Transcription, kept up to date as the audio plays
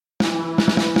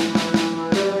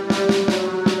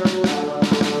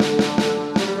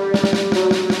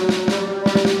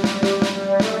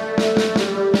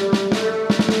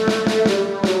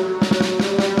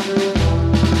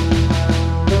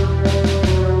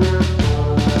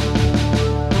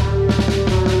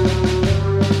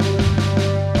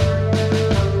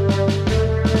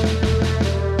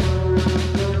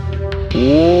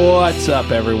What's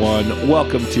up, everyone?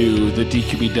 Welcome to the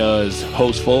DQB Does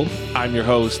Hostful. I'm your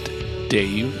host,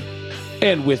 Dave,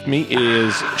 and with me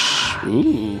is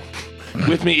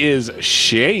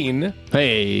Shane.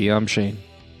 Hey, I'm Shane.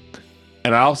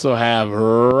 And I also have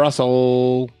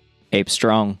Russell. Ape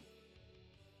Strong.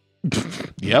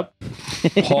 Yep.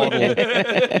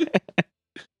 Hoggle.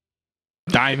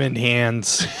 Diamond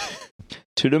hands.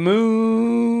 To the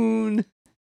moon.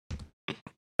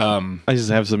 I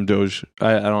just have some Doge.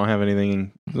 I don't have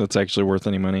anything that's actually worth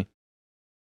any money.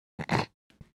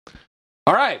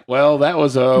 All right. Well, that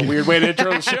was a weird way to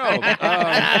intro the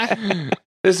show.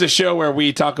 This is a show where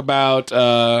we talk about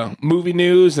movie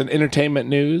news and entertainment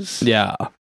news. Yeah.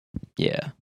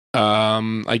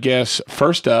 I guess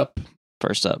first up.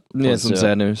 Yeah, some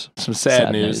sad news. Some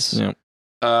sad news. Yeah.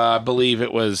 I believe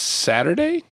it was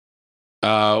Saturday.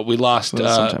 We lost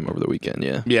sometime over the weekend.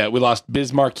 Yeah. Yeah, we lost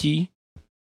Biz Markie.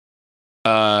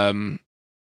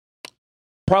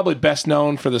 Probably best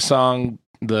known for the song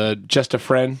 "The Just a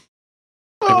Friend."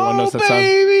 Everyone knows that song.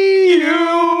 Baby,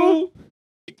 you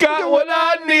got what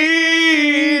I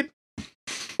need.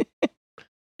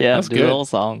 Yeah, that's do good. the whole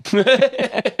song.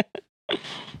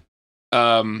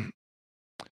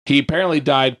 He apparently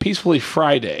died peacefully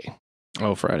Friday.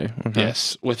 Oh, Friday. Okay.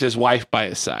 Yes, with his wife by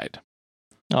his side.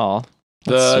 Oh,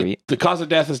 that's sweet. The cause of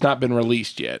death has not been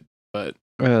released yet, but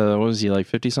What was he, like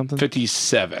 50 something?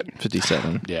 57.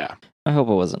 57. Yeah. I hope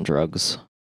it wasn't drugs.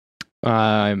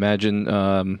 I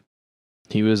imagine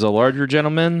he was a larger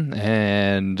gentleman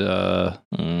and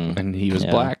he was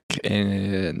black,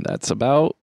 and that's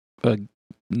about a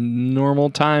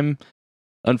normal time,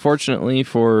 unfortunately,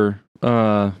 for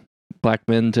black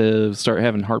men to start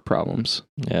having heart problems.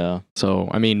 Yeah. So,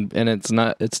 I mean, and it's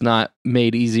not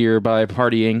made easier by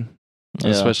partying,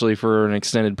 especially for an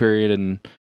extended period and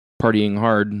partying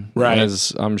hard, right?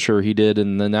 As I'm sure he did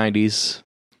in the 90s.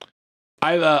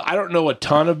 I don't know a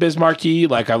ton of Biz Markie.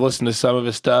 Like, I've listened to some of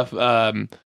his stuff.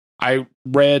 I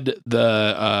read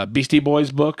the Beastie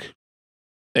Boys book,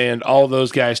 and all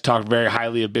those guys talked very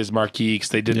highly of Biz Markie because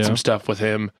they did some stuff with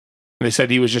him. And they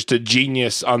said he was just a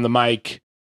genius on the mic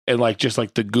and just the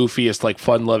goofiest,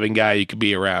 fun-loving guy you could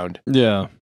be around. Yeah.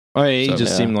 He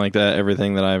just seemed like that.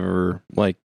 Everything that I've ever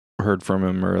heard from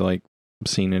him or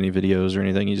seen any videos or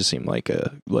anything, he just seemed like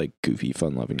a goofy,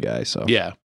 fun-loving guy. So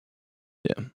yeah.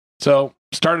 So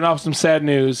starting off with some sad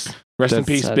news. Rest in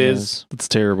peace, Biz. News. That's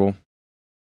terrible.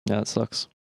 Yeah, it sucks.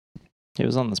 He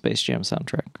was on the Space Jam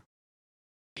soundtrack.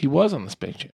 He was on the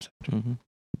Space Jam soundtrack. Mm-hmm.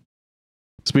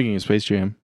 Speaking of Space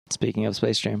Jam, Speaking of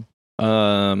Space Jam,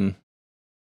 it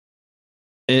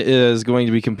is going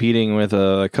to be competing with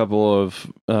a couple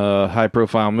of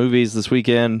high-profile movies this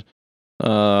weekend.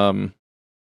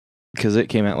 Because it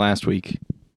came out last week.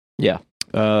 Yeah.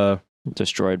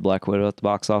 Destroyed Black Widow at the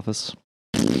box office.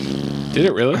 Did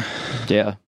it really?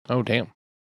 Yeah. Oh, damn.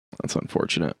 That's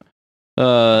unfortunate.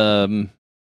 It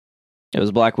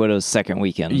was Black Widow's second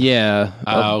weekend. Yeah.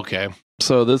 Okay.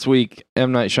 So this week,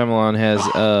 M. Night Shyamalan has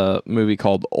a movie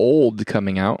called Old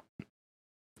coming out,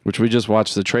 which we just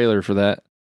watched the trailer for that.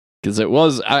 Because it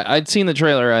was... I'd seen the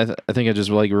trailer. I think I just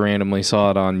randomly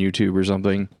saw it on YouTube or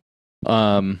something.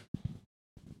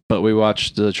 But we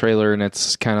watched the trailer, and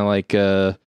it's kind of like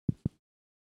a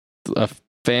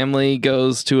family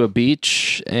goes to a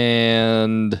beach,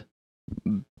 and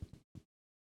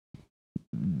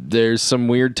there's some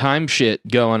weird time shit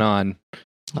going on.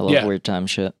 I love weird time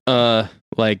shit.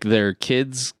 Their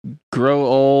kids grow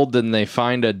old, and they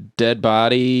find a dead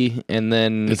body, and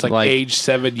then it's age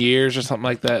 7 years or something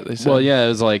like that. They said. Well, yeah, it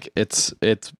was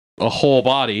it's a whole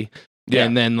body. Yeah.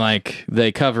 And then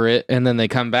they cover it, and then they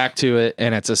come back to it,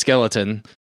 and it's a skeleton.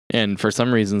 And for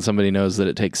some reason, somebody knows that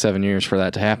it takes 7 years for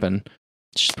that to happen.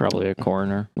 It's probably a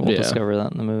coroner. We'll discover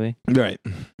that in the movie. Right.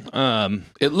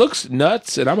 It looks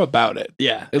nuts, and I'm about it.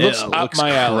 Yeah. It looks up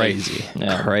my alley. Crazy.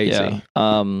 Yeah, Crazy.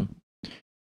 Yeah.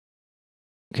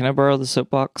 Can I borrow the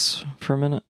soapbox for a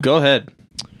minute? Go ahead.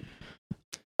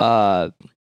 I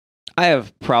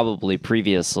have probably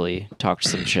previously talked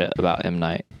some shit about M.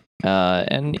 Night.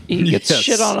 And he gets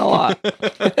shit on a lot.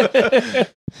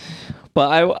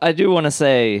 But I do want to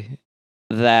say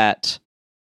that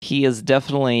he is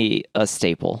definitely a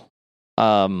staple.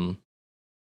 Even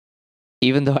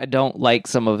though I don't like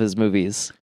some of his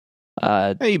movies.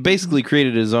 He basically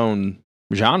created his own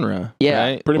genre. Yeah,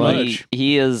 right? Pretty much.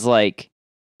 He is I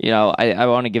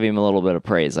want to give him a little bit of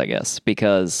praise, I guess,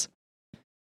 because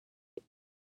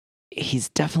he's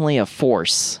definitely a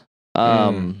force.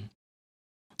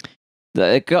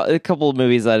 A couple of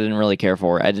movies I didn't really care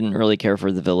for. I didn't really care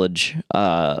for The Village,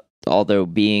 although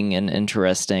being an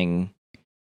interesting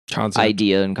concept.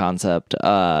 idea and concept.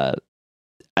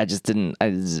 just didn't.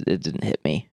 It didn't hit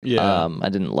me. Yeah. I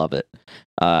didn't love it.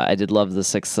 I did love The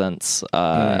Sixth Sense.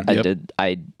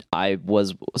 I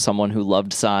was someone who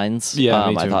loved Signs. Yeah,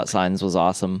 me I too. thought Signs was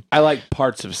awesome. I like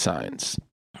parts of Signs.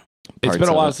 It's Parts been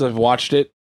a of while it. since I've watched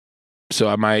it, so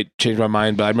I might change my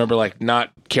mind. But I remember like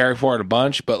not caring for it a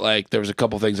bunch, but like there was a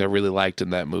couple things I really liked in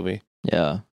that movie.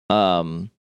 Yeah. And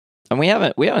we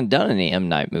haven't done any M.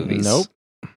 Night movies. Nope.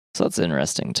 So that's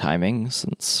interesting timing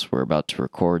since we're about to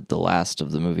record the last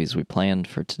of the movies we planned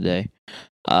for today.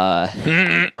 Huh.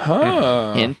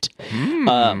 Hint.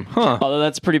 Huh. Although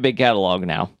that's a pretty big catalog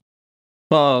now.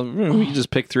 Well, we can just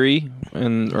pick 3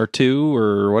 or 2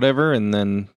 or whatever, and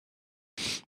then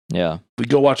Yeah. We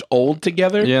go watch Old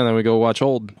together. yeah, then we go watch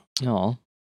Old. No.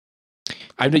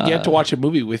 I've yet to watch a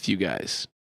movie with you guys.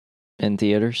 In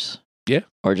theaters? Yeah.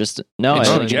 Or just no,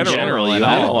 In in general. general. You at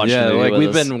haven't all. watched a Yeah, movie like with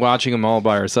we've us. been watching them all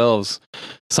by ourselves.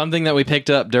 Something that we picked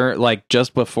up during, like,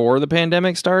 just before the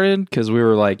pandemic started, because we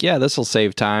were like, yeah, this will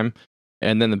save time.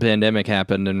 And then the pandemic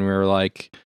happened, and we were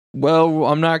like, well,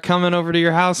 I'm not coming over to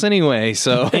your house anyway,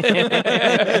 so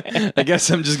I guess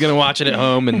I'm just gonna watch it at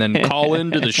home and then call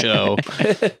into the show.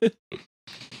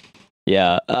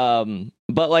 Yeah.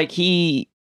 But like he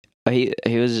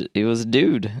was a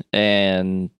dude,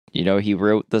 and you know he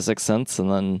wrote The Sixth Sense,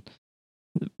 and then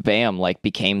bam, like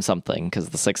became something because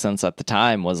The Sixth Sense at the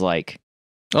time was like,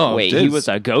 Oh, wait, it he is- was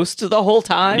a ghost the whole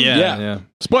time. yeah.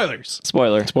 Spoilers.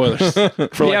 Spoiler. Spoilers. If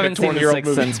For you like a haven't seen The 20-year-old Sixth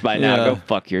movie. Sense by now, Yeah. go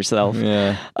fuck yourself.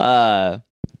 Yeah.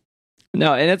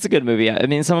 No, and it's a good movie. I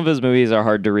mean, some of his movies are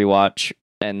hard to rewatch,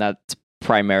 and that's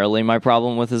primarily my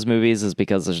problem with his movies is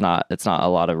because it's not a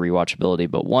lot of rewatchability,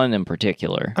 but one in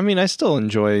particular. I mean, I still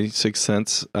enjoy Sixth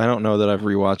Sense. I don't know that I've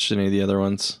rewatched any of the other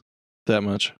ones that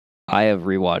much. I have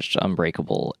rewatched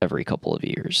Unbreakable every couple of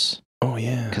years Oh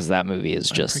yeah. because that movie is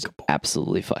just Unbreakable.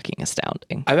 absolutely fucking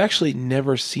astounding. I've actually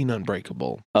never seen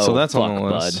Unbreakable. So Oh, that's fuck, on the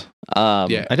list.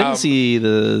 bud. Yeah. I didn't see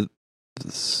the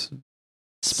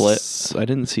Split. I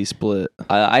didn't see Split.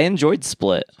 I enjoyed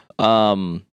Split.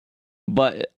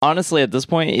 But honestly, at this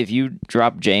point, if you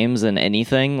drop James in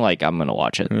anything, like I'm gonna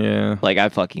watch it. Yeah. Like I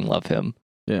fucking love him.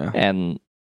 Yeah. And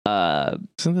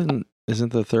Isn't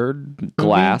the third movie?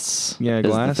 Glass, Yeah, is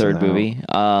Glass the third is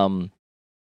out. movie.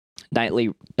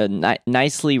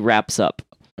 Nicely wraps up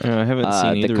I haven't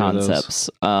seen either the of those. concepts.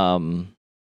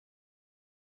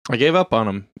 I gave up on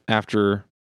them after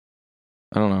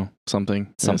I don't know something.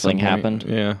 At some Something point. happened?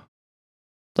 Yeah.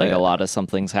 Like Yeah. a lot of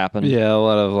something's happened. Yeah, a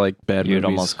lot of like bad You'd movies.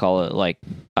 almost call it like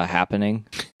a happening.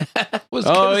 Was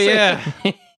Oh gonna say- yeah.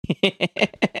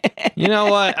 You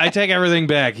know what? I take everything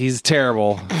back. He's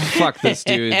terrible. Fuck this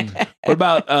dude. What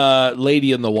about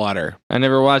Lady in the Water? I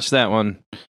never watched that one.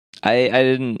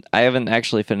 I haven't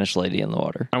actually finished Lady in the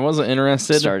Water. I wasn't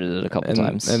interested. Started it a couple and,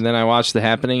 times. and then I watched The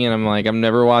Happening, and I'm like, I'm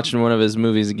never watching one of his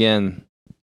movies again.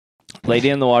 Lady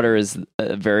in the Water is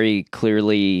very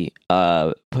clearly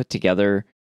put together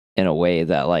in a way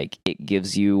that like it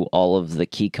gives you all of the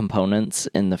key components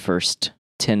in the first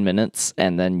 10 minutes,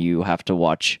 and then you have to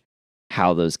watch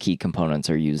how those key components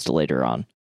are used later on.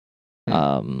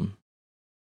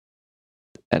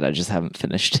 And I just haven't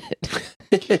finished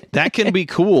it. That can be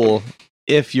cool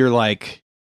if you're like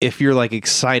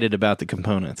excited about the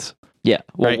components. Yeah.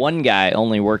 Well, Right. one guy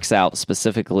only works out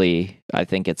specifically, I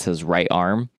think it's his right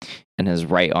arm, and his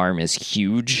right arm is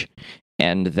huge.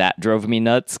 And that drove me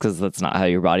nuts because that's not how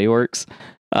your body works.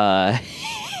 And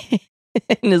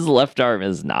his left arm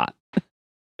is not.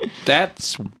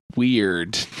 That's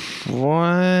weird.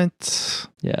 What?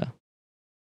 Yeah.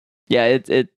 Yeah,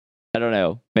 it I don't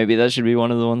know. Maybe that should be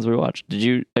one of the ones we watched.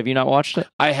 Have you not watched it?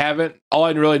 I haven't. All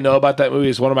I really know about that movie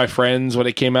is one of my friends, when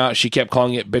it came out, she kept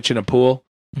calling it Bitch in a Pool.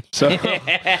 So, and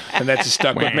that just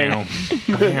stuck with me. Wow.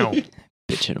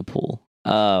 Bitch in a pool.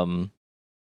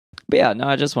 But yeah, no,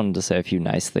 I just wanted to say a few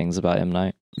nice things about M.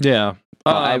 Night. Yeah.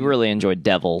 I really enjoyed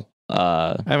Devil.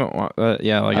 I haven't watched.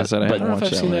 Yeah, like I said, I but- haven't I don't know if watched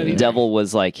I've that seen one. that either. either. Devil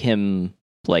was like him,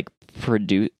 like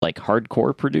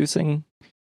hardcore producing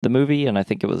the movie, and I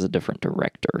think it was a different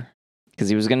director because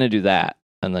he was going to do that,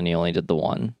 and then he only did the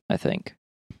one. I think.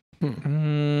 If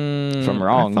I'm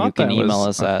wrong, you can email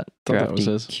us at thought that was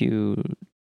his. draftyq@gmail.com.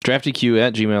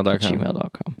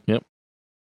 draftyq@gmail.com.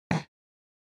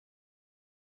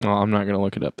 Well, I'm not going to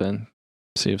look it up then.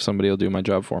 See if somebody will do my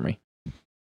job for me.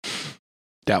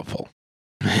 Doubtful.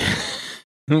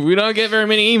 We don't get very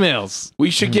many emails. We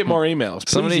should get more emails.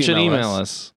 Please Somebody should email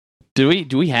us. Do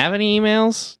we have any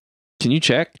emails? Can you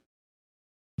check?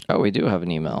 Oh, we do have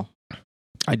an email.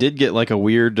 I did get like a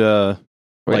weird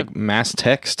like mass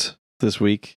text this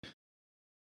week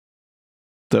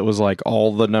that was like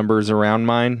all the numbers around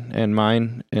mine,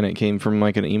 and it came from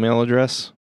like an email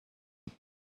address.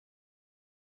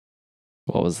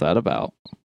 What was that about?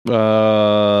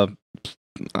 I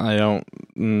don't.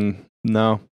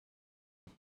 No.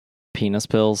 Penis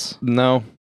pills? No.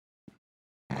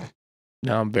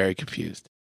 Now I'm very confused.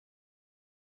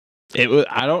 It was.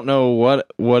 I don't know what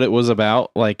it was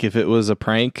about. Like if it was a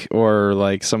prank or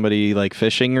like somebody like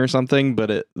fishing or something.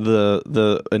 But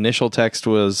the initial text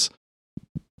was,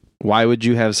 "Why would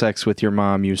you have sex with your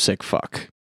mom, you sick fuck?"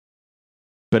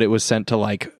 But it was sent to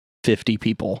like 50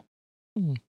 people.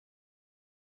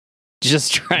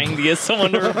 Just trying to get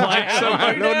someone to reply.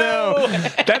 I don't know.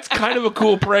 That's kind of a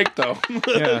cool prank, though.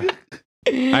 Yeah.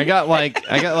 I got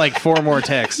like 4 more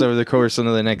texts over the course of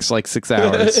the next like 6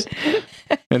 hours.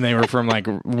 And they were from like,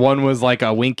 one was like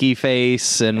a winky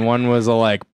face and one was a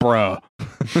like, bruh.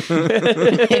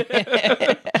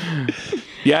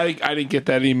 Yeah, I didn't get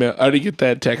that email. I didn't get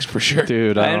that text for sure.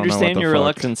 Dude, I don't understand know what your the fuck.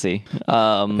 reluctancy.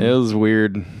 It was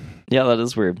weird. Yeah, that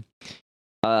is weird.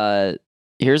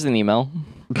 Here's an email.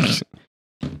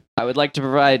 I would like to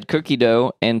provide cookie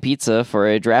dough and pizza for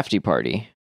a drafty party,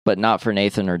 but not for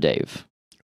Nathan or Dave.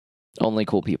 Only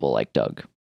cool people like Doug.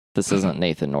 This isn't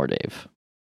Nathan nor Dave.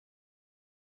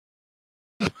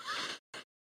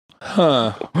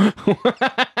 Huh.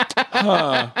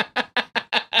 Huh.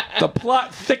 The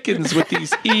plot thickens with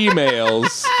these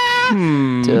emails.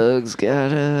 Doug's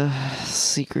got a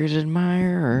secret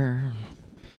admirer.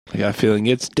 I got a feeling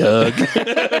it's Doug.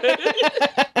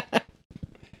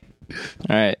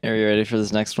 All right, are you ready for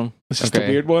this next one? It's just Okay. a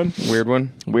weird one. Weird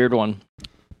one. Weird one.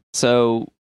 So,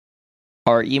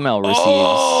 our email receives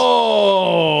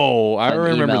Oh, I an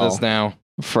remember email. this now.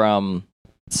 from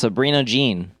Sabrina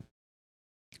Jean.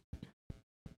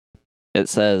 It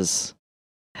says,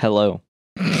 "Hello."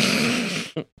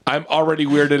 I'm already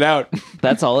weirded out.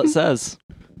 That's all it says.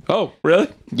 Oh, really?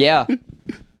 Yeah.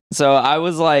 So I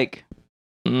was like,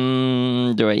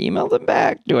 do I email them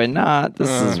back? Do I not? This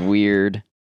is weird.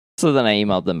 So then I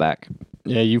emailed them back.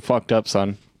 Yeah, you fucked up,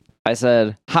 son. I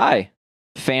said, "Hi,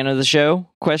 fan of the show? ?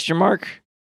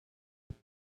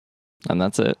 And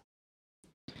that's it.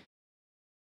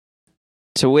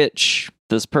 To which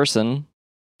this person,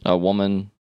 a woman,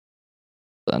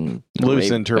 an Loose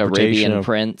interpretation Arabian of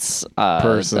prince,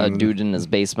 person. a dude in his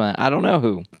basement, I don't know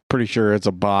who, Pretty sure it's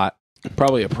a bot.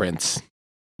 Probably a prince.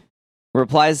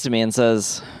 replies to me and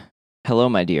says, "Hello,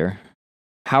 my dear.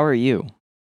 How are you?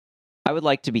 I would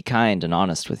like to be kind and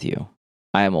honest with you.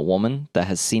 I am a woman that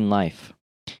has seen life.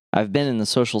 I've been in the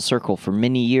social circle for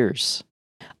many years.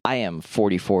 I am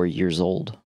 44 years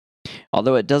old.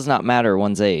 Although it does not matter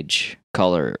one's age,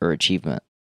 color, or achievement,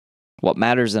 what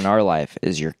matters in our life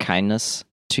is your kindness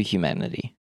to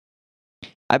humanity.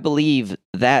 I believe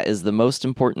that is the most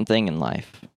important thing in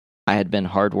life. I had been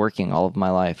hardworking all of my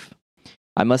life.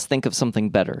 I must think of something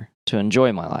better to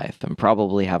enjoy my life and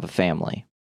probably have a family.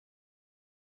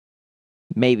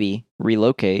 Maybe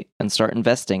relocate and start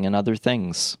investing in other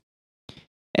things.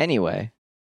 Anyway,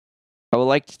 I would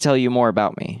like to tell you more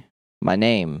about me. My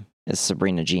name is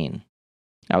Sabrina Jean.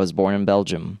 I was born in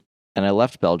Belgium, and I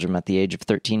left Belgium at the age of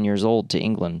 13 years old to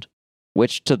England,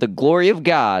 which, to the glory of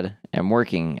God, am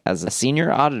working as a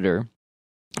senior auditor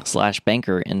 /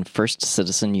 banker in First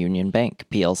Citizen Union Bank,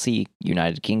 PLC,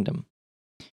 United Kingdom.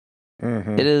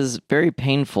 It is very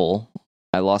painful.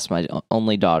 I lost my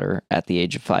only daughter at the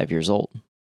age of 5 years old.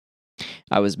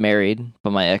 I was married, but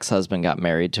my ex-husband got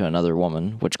married to another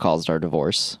woman, which caused our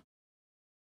divorce.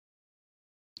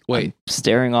 Wait. I'm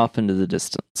staring off into the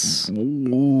distance.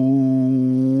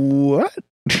 What?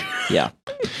 Yeah.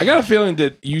 I got a feeling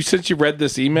that since you read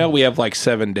this email, we have like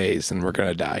 7 days and we're going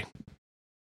to die.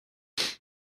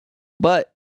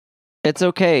 But it's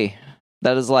okay.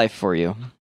 That is life for you.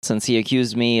 Since he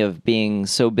accused me of being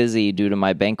so busy due to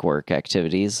my bank work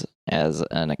activities as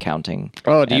an accounting.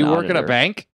 Oh, do an you work at a auditor,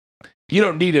 bank? You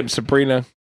don't need him, Sabrina.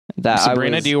 That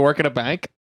Sabrina, do you work at a bank?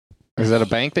 Is that a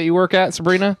bank that you work at,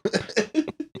 Sabrina?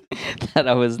 that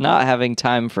I was not having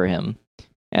time for him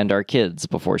and our kids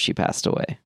before she passed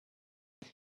away.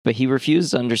 But he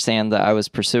refused to understand that I was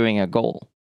pursuing a goal.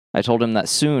 I told him that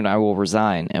soon I will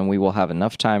resign and we will have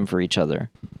enough time for each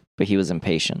other, but he was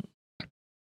impatient.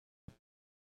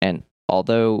 And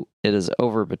although it is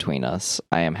over between us,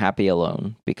 I am happy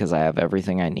alone because I have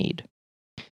everything I need.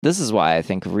 This is why I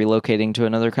think of relocating to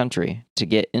another country to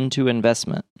get into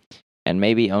investment and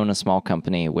maybe own a small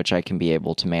company which I can be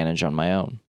able to manage on my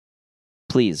own.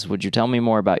 Please, would you tell me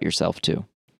more about yourself too?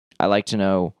 I like to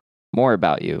know more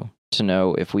about you to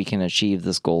know if we can achieve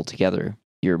this goal together,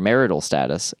 your marital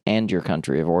status, and your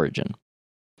country of origin.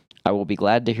 I will be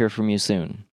glad to hear from you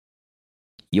soon.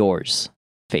 Yours,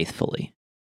 faithfully,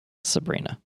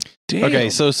 Sabrina. Damn. Okay,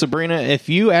 so Sabrina, if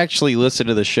you actually listen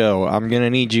to the show, I'm going to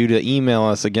need you to email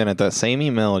us again at that same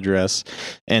email address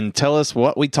and tell us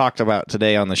what we talked about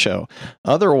today on the show.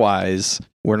 Otherwise,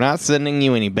 we're not sending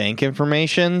you any bank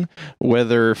information,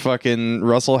 whether fucking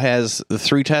Russell has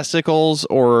 3 testicles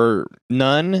or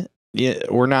none.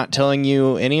 We're not telling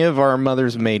you any of our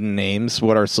mother's maiden names,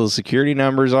 what our social security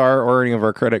numbers are, or any of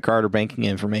our credit card or banking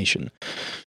information.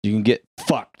 You can get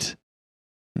fucked.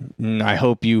 I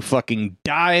hope you fucking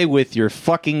die with your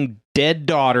fucking dead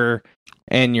daughter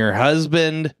and your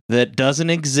husband that doesn't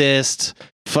exist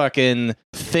fucking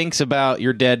thinks about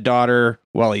your dead daughter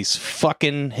while he's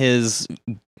fucking his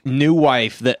new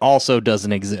wife that also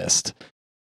doesn't exist.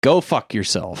 Go fuck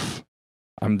yourself.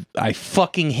 I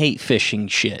fucking hate phishing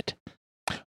shit.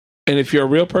 And if you're a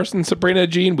real person, Sabrina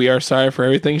Jean, we are sorry for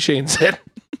everything Shane said.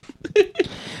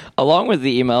 Along with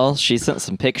the email, she sent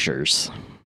some pictures.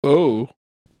 Oh.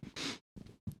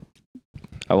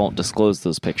 I won't disclose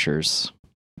those pictures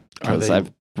because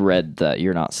I've read that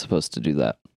you're not supposed to do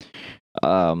that.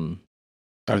 Are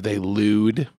they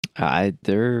lewd?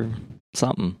 They're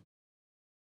something.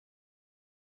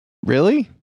 Really?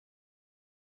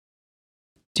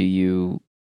 Do you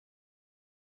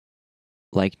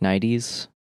like 90s?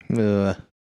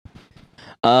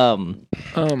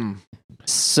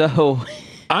 So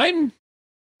I'm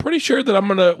pretty sure that I'm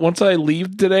gonna, once I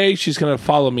leave today, she's gonna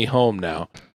follow me home now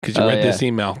because you read this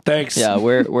email. Thanks. Yeah,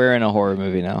 we're in a horror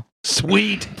movie now.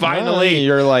 Sweet, finally.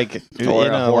 You're like, Or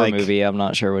a horror movie. I'm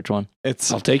not sure which one.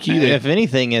 It's I'll take either. If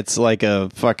anything, it's like a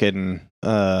fucking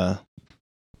what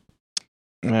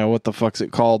the fuck's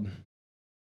it called?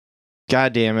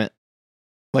 God damn it!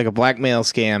 Like a blackmail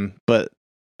scam, but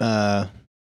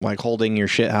like holding your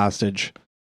shit hostage.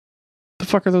 The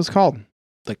fuck are those called?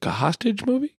 Like a hostage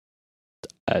movie?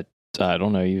 I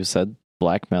don't know. You said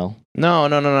blackmail.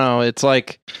 No. It's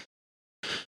like,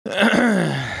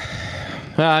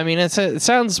 I mean, it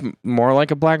sounds more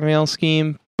like a blackmail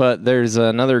scheme, but there's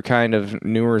another kind of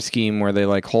newer scheme where they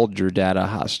like hold your data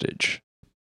hostage.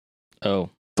 Oh,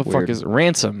 The weird. fuck is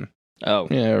ransom? Oh,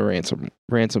 Yeah,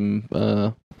 ransom.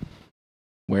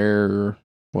 Where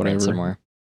whatever. ransomware.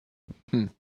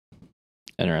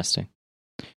 Interesting.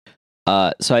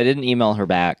 So I didn't email her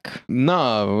back.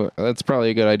 No, that's probably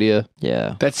a good idea.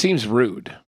 Yeah, That seems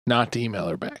rude not to email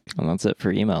her back. and that's it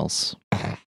for emails.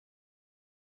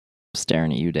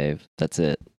 Staring at you, Dave. That's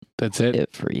it. That's it?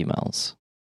 It for emails.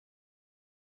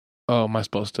 Oh, am I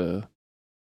supposed to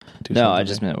do No, something? I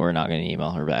just meant we're not going to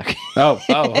email her back. Oh,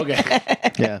 okay.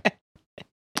 Yeah.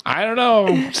 I don't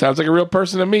know. Sounds like a real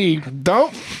person to me.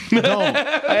 Don't.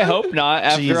 I hope not.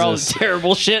 After all the Jesus.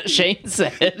 terrible shit Shane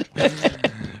said.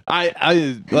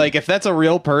 I like if that's a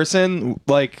real person,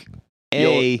 like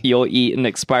You'll eat an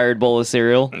expired bowl of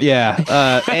cereal. Yeah.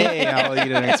 A, I'll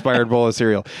eat an expired bowl of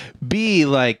cereal. B,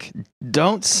 like,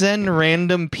 don't send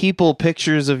random people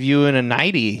pictures of you in a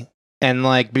nightie and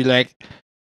like be like,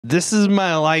 this is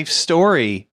my life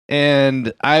story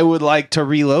and I would like to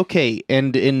relocate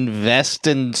and invest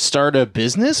and start a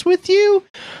business with you.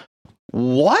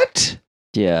 What?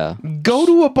 Yeah. Go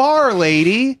to a bar,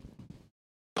 lady.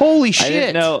 Holy shit. I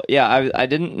didn't know. Yeah, I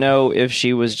didn't know if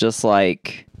she was just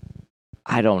like,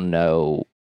 I don't know.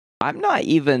 I'm not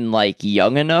even like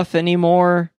young enough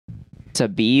anymore to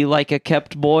be like a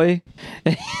kept boy.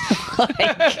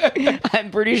 Like, I'm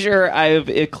pretty sure I've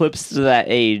eclipsed that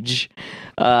age.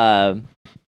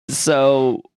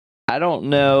 So I don't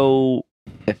know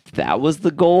if that was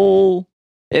the goal.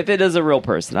 If it is a real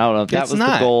person, I don't know if that was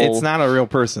the goal. It's not a real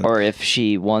person. Or if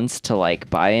she wants to like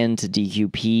buy into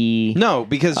DQP. No,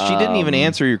 because she didn't even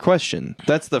answer your question.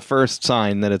 That's the first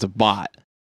sign that it's a bot.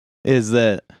 Is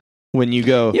that when you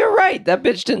go, You're right. That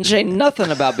bitch didn't say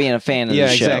nothing about being a fan of the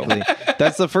show. exactly.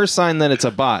 That's the first sign that it's a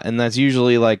bot, and that's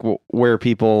usually like where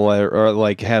people are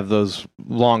like have those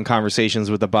long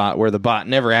conversations with the bot, where the bot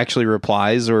never actually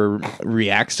replies or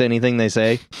reacts to anything they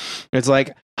say. It's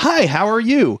like, hi, how are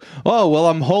you? Oh, well,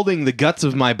 I'm holding the guts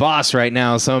of my boss right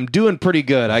now, so I'm doing pretty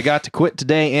good. I got to quit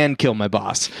today and kill my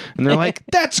boss. And they're like,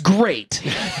 that's great.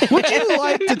 Would you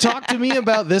like to talk to me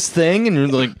about this thing? And you're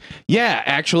like, yeah,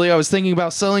 actually, I was thinking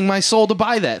about selling my soul to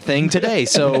buy that thing today.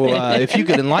 So if you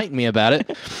could enlighten me about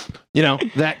it, you know,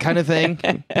 that kind of thing.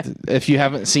 If you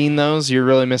haven't seen those, you're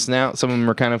really missing out. Some of them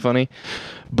are kind of funny.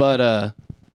 But, So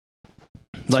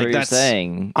like, what you're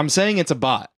saying I'm saying it's a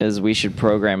bot. is we should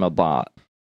program a bot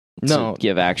No. to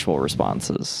give actual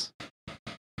responses.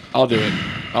 I'll do it.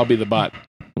 I'll be the bot.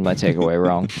 My takeaway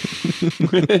wrong.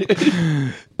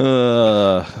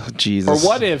 Jesus. Or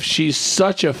what if she's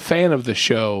such a fan of the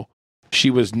show, she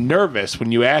was nervous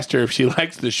when you asked her if she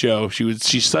likes the show.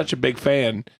 She's such a big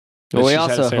fan Well, we She's had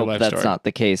the also same hope life that's story. not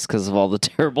the case because of all the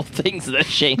terrible things that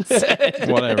Shane said.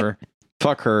 Whatever.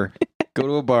 Fuck her. Go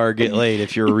to a bar, get laid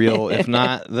if you're real. If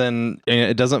not, then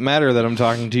it doesn't matter that I'm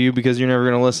talking to you because you're never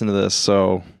going to listen to this.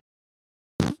 So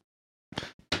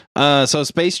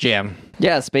Space Jam.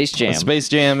 Yeah, Space Jam. Space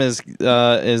Jam is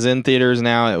in theaters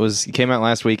now. It came out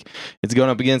last week. It's going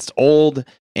up against Old,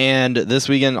 and this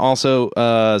weekend also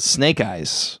Snake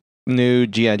Eyes, new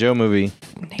G.I. Joe movie.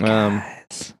 Snake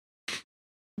Eyes.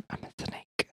 I'm a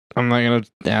snake. I'm not going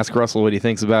to ask Russell what he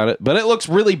thinks about it, but it looks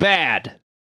really bad.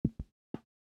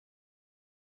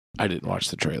 I didn't watch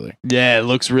the trailer. Yeah, it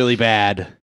looks really bad.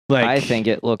 Like, I think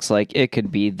it looks like it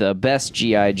could be the best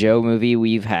G.I. Joe movie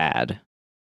we've had.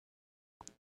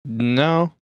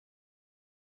 No.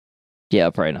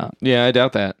 Yeah, probably not. Yeah, I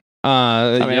doubt that.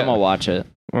 I mean, I'm going to watch it.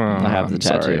 I have the I'm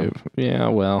tattoo. sorry. Yeah,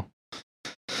 well.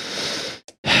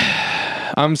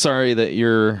 I'm sorry that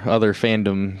your other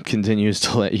fandom continues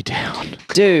to let you down.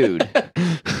 Dude,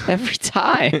 every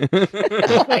time.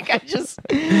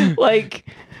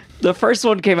 The first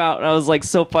one came out and I was like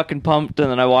so fucking pumped,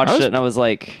 and then I watched it and I was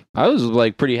like, I was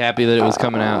like pretty happy that it was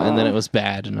coming out, and then it was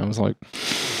bad, and I was like,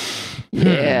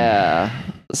 yeah.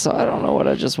 So I don't know what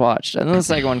I just watched. And then the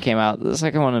second one came out. The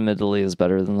second one admittedly is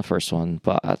better than the first one,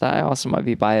 but I also might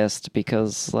be biased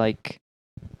because, like,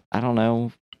 I don't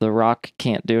know, The Rock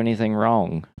can't do anything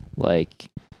wrong. Like,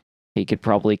 he could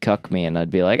probably cuck me and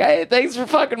I'd be like, hey, thanks for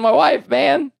fucking my wife,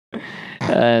 man.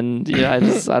 And yeah,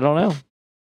 I don't know.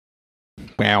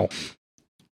 wow.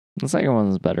 The second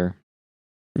one's better.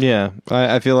 Yeah,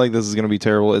 I feel like this is going to be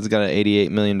terrible. It's got an $88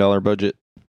 million budget.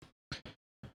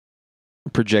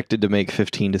 Projected to make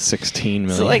 15 to 16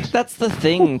 million. So, like, that's the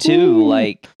thing, too.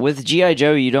 Like, with G.I.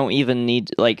 Joe, you don't even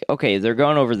need, like, okay, they're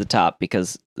going over the top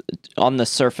because on the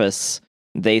surface,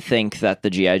 they think that the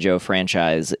G.I. Joe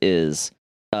franchise is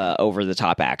over the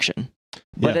top action.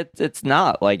 But it's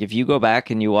not. Like, if you go back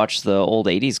and you watch the old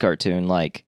 80s cartoon,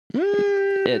 like,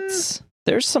 there's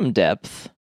some depth.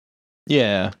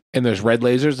 Yeah. And there's red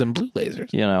lasers and blue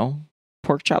lasers. You know?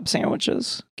 Pork chop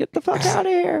sandwiches. Get the fuck out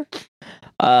of here.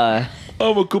 I'm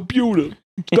a computer.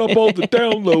 Stop all the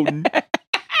downloading.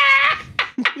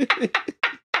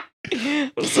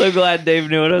 I'm so glad Dave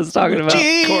knew what I was talking about.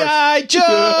 G.I.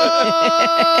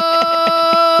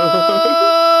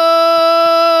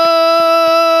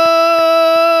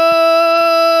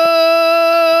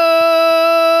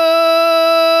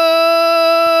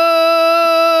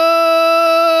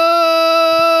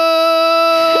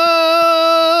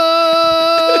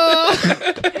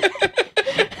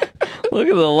 Look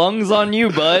at the lungs on you,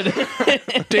 bud.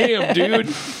 Damn,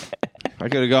 dude. I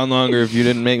could have gone longer if you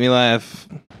didn't make me laugh.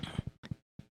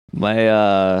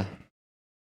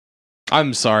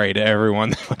 I'm sorry to everyone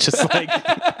that was just like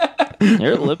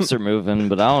your lips are moving,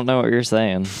 but I don't know what you're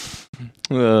saying.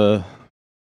 That's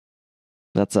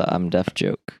a I'm deaf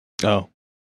joke. Oh.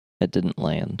 It didn't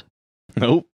land.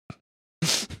 Nope.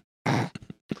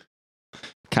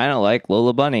 Kind of like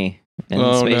Lola Bunny in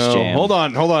Space Jam. Hold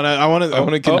on. I want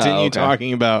to continue okay.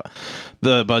 talking about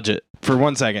the budget for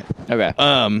 1 second. Okay.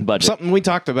 Budget. Something we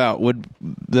talked about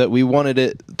that we wanted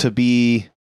it to be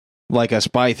like a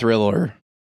spy thriller.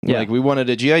 Yeah. Like we wanted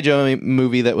a G.I. Joe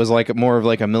movie that was like more of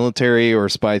like a military or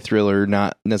spy thriller,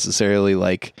 not necessarily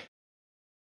like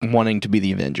wanting to be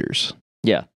the Avengers.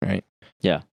 Yeah. Right?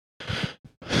 Yeah.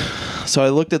 So I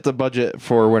looked at the budget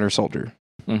for Winter Soldier.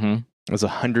 Mm-hmm. It was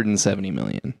 $170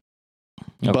 million.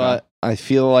 Okay. But I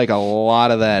feel like a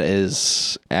lot of that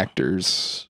is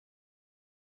actors.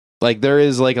 Like there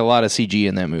is like a lot of CG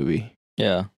in that movie.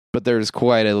 Yeah. But there's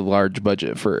quite a large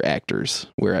budget for actors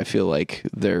where I feel like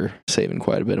they're saving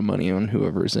quite a bit of money on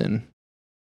whoever's in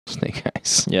Snake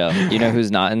Eyes. Yeah. You know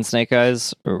who's not in Snake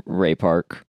Eyes? Ray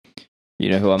Park. You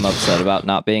know who I'm upset about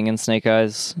not being in Snake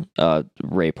Eyes?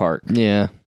 Ray Park. Yeah.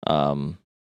 Because,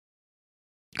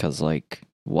 like,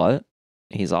 what?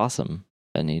 He's awesome.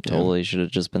 And he totally should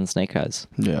have just been Snake Eyes.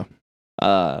 Yeah.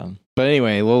 But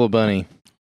anyway, Lola Bunny.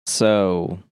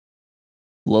 So,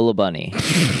 Lola Bunny.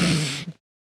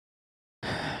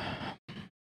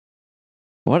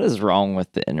 What is wrong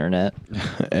with the internet?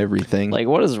 Everything. Like,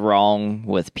 what is wrong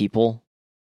with people?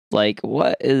 Like,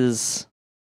 what is...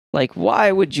 Like,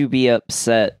 why would you be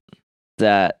upset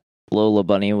that Lola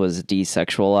Bunny was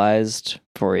desexualized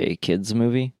for a kids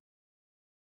movie?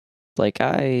 Like,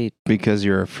 because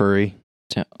you're a furry.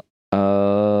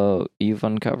 You've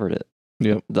uncovered it.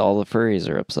 Yep. All the furries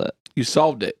are upset. You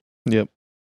solved it. Yep.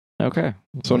 Okay.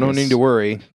 So no need to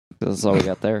worry. That's all we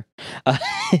got there.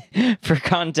 For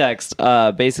context,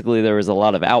 basically there was a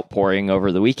lot of outpouring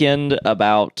over the weekend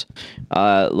about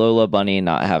Lola Bunny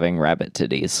not having rabbit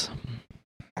titties.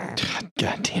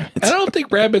 God damn it! I don't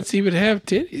think rabbits even have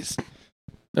titties.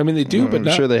 I mean, they do, but I'm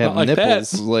not, sure they have not like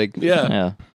nipples. that. Like, Yeah.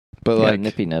 Yeah. but Yeah, like,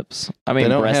 nippy nips. I they mean,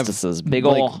 don't have, breastises. Big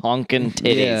like- ol' honking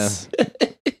titties.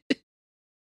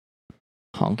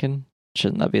 Honking?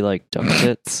 Shouldn't that be like duck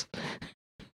tits?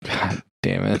 God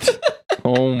damn it!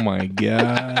 Oh my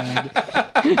god!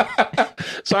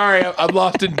 Sorry, I'm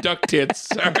lost in duck tits.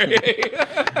 Sorry.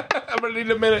 I'm going to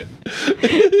need a minute.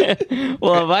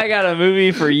 Well, if I got a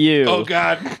movie for you. Oh,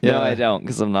 God. Yeah. No, I don't,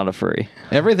 because I'm not a furry.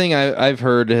 Everything I've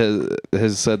heard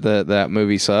has said that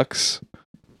movie sucks.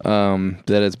 That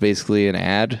it's basically an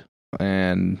ad,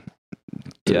 and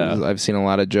Yeah. I've seen a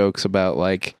lot of jokes about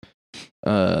like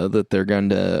that they're going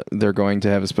to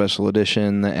have a special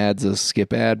edition that adds a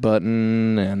skip ad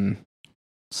button, and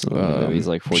So the movie's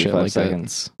like shit 45 like that.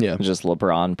 seconds. Yeah. Just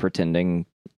LeBron pretending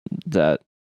that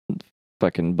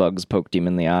fucking bugs poked him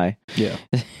in the eye. yeah.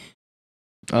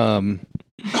 I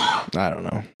don't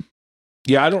know.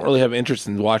 Yeah, I don't really have interest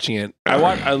in watching it.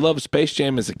 I love Space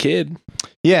Jam as a kid.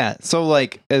 Yeah, so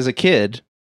like as a kid,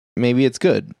 maybe it's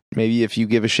good. Maybe if you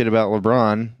give a shit about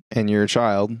LeBron and you're a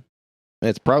child,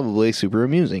 it's probably super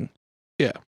amusing.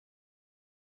 Yeah.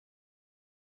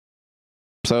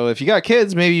 So if you got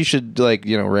kids, maybe you should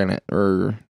rent it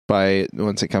or buy it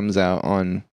once it comes out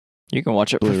on. You can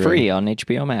watch it for Blu-ray. free on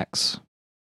HBO Max.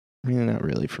 I mean, not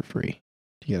really for free.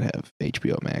 You gotta have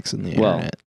HBO Max in the Well,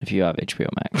 internet. If you have HBO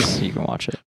Max, you can watch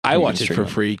it. I You watch can it stream for it.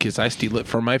 free because I steal it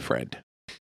from my friend.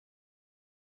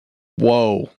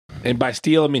 Whoa. And by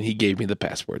steal, I mean he gave me the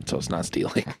password, so it's not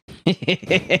stealing.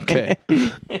 Okay.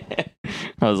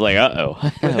 I was like, uh-oh.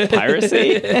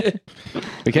 Piracy?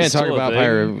 We can't It's talk still a about thing.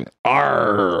 pirate.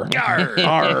 R.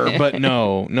 R. But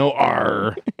no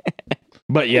R.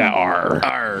 But yeah, R.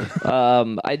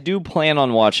 I do plan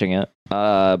on watching it,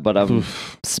 but I'm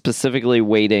specifically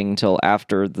waiting till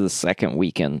after the second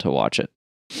weekend to watch it.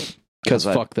 Because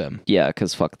I- fuck them. Yeah,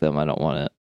 because fuck them. I don't want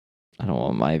it. I don't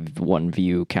want my one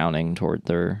view counting toward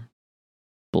their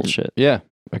bullshit. Yeah,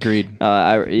 agreed.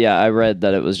 I read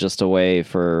that it was just a way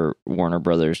for Warner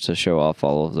Brothers to show off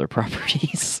all of their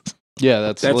properties. Yeah,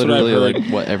 that's That's what literally I've like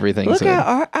heard. what everything said.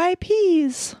 our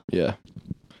IPs. Yeah.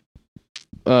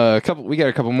 We got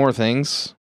a couple more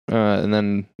things, and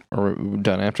then are we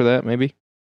done after that? Maybe.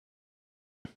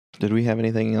 Did we have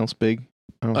anything else big?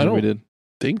 I don't think we did.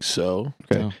 Think so.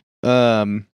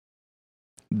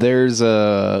 There's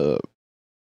a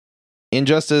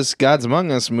Injustice: Gods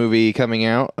Among Us movie coming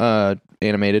out,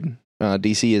 animated.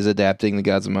 DC is adapting the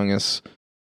Gods Among Us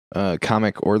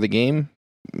comic or the game,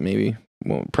 maybe.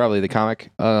 Well, probably the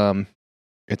comic.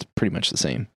 It's pretty much the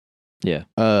same. Yeah.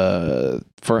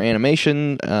 For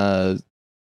animation,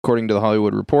 according to the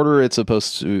Hollywood Reporter,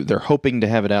 they're hoping to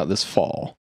have it out this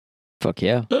fall. Fuck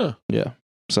yeah. Huh. Yeah.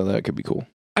 So that could be cool.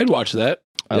 I'd watch that.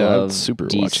 I Yeah, I'd love super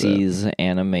watch that. DC's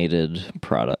animated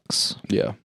products.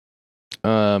 Yeah.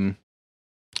 One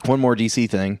more DC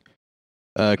thing.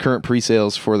 Current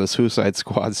pre-sales for the Suicide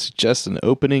Squad suggest an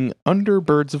opening under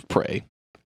Birds of Prey.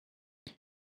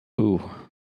 Ooh.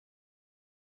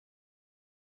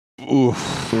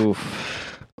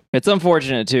 Oof. It's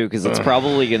unfortunate too, because it's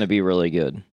probably going to be really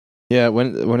good. Yeah,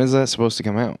 when is that supposed to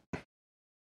come out?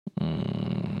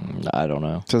 I don't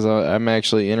know. Because I'm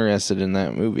actually interested in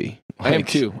that movie. I am Like,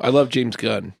 too. I love James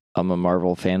Gunn. I'm a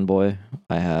Marvel fanboy.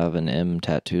 I have an M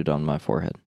tattooed on my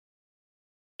forehead.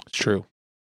 It's true.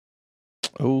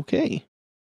 Okay.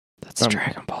 That's a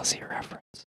Dragon Ball Z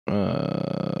reference.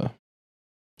 Not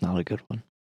a good one.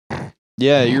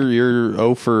 Yeah, you're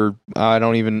 0 for. I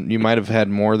don't even. You might have had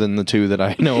more than the two that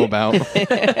I know about.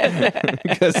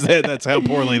 Because that's how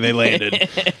poorly they landed.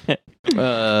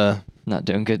 Not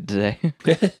doing good today.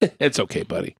 It's okay,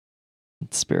 buddy.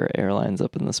 Spirit Airlines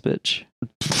up in this bitch.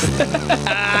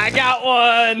 I got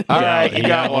one. All right, you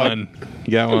got one.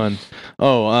 You got one.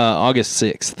 Oh, August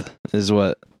 6th is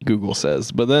what Google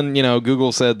says. But then,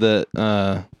 Google said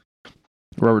that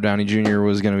Robert Downey Jr.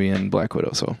 was going to be in Black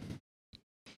Widow, so.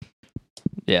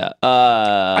 Yeah.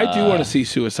 I do want to see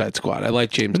Suicide Squad. I like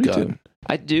James Me Gunn. too.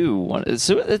 I do want it.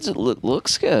 So it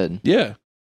looks good. Yeah.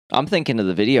 I'm thinking of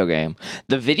the video game.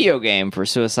 The video game for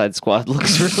Suicide Squad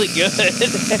looks really good.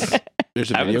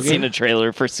 There's a I video haven't seen game. a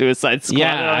trailer for Suicide Squad.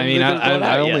 Yeah, I mean,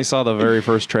 I only saw the very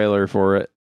first trailer for it,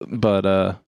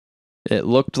 but it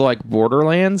looked like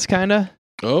Borderlands, kind of.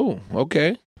 Oh,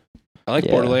 okay. I like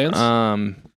Yeah.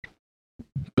 Borderlands.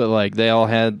 But like they all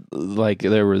had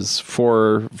there was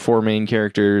four main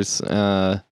characters.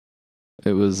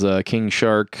 It was King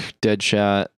Shark,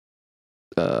 Deadshot,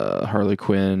 Harley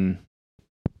Quinn,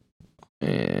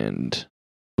 and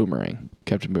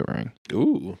Captain Boomerang.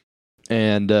 Ooh,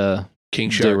 And King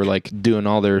they Shark. were like doing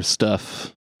all their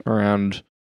stuff around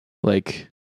like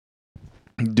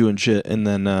doing shit, and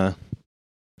then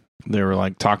they were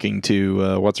like talking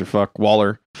to what's her fuck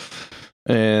Waller,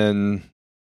 and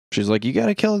she's like, "You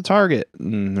gotta kill the target,"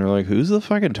 and they're like, "Who's the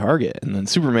fucking target?" And then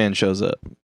Superman shows up,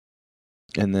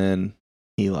 and then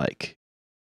he like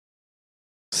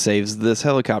saves this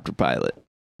helicopter pilot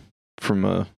from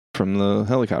the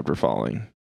helicopter falling.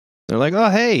 They're like, "Oh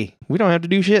hey, we don't have to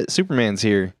do shit. Superman's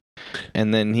here,"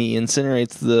 and then he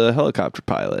incinerates the helicopter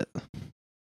pilot.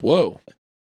 Whoa.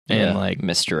 And like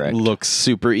misdirect. looks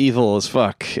super evil as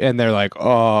fuck, and they're like,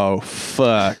 "Oh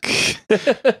fuck."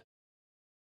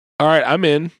 All right, I'm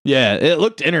in. Yeah, it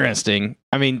looked interesting.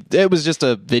 I mean, it was just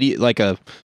a video, like a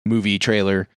movie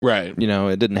trailer. Right. You know,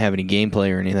 it didn't have any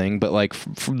gameplay or anything, but like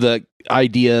from the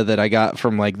idea that I got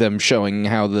from like them showing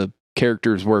how the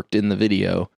characters worked in the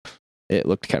video, it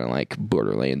looked kind of like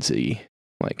Borderlands-y.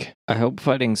 Like, I hope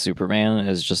fighting Superman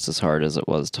is just as hard as it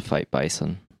was to fight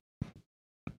Bison.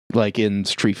 like in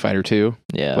Street Fighter 2.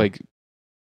 Yeah. Like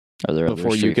are there before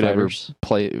other you Street could Fighters?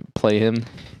 ever play him.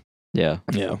 Yeah.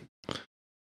 Yeah.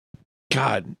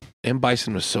 God, M.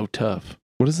 Bison was so tough.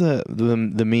 What is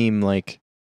the meme like?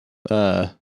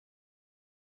 It's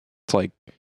like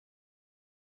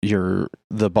you're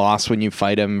the boss when you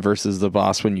fight him versus the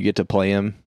boss when you get to play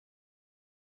him.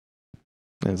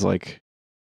 It's like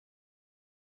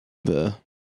the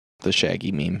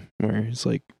Shaggy meme where he's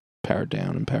like powered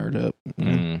down and powered up.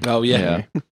 Mm. Oh, yeah.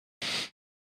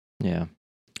 Yeah.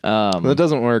 Well, it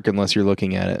doesn't work unless you're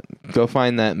looking at it. Go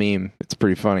find that meme. It's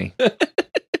pretty funny.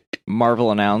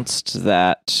 Marvel announced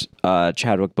that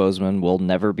Chadwick Boseman will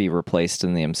never be replaced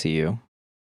in the MCU.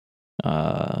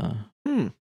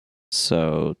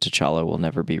 So T'Challa will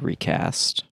never be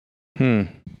recast.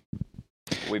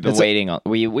 We've been waiting on.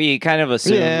 We kind of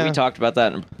assumed. We talked about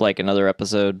that in like another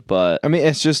episode, but I mean,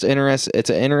 it's just interesting. It's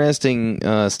an interesting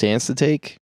stance to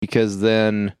take, because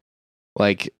then,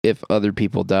 like, if other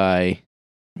people die,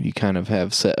 you kind of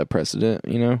have set a precedent,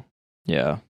 you know?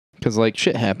 yeah, Because, like,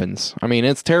 shit happens. I mean,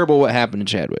 it's terrible what happened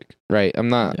to Chadwick, right? I'm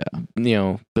not, you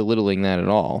know, belittling that at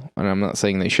all. And I'm not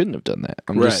saying they shouldn't have done that.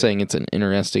 I'm Right. just saying it's an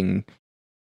interesting,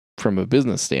 from a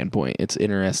business standpoint, it's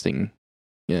interesting,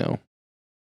 you know,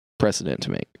 precedent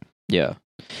to make. yeah.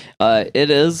 It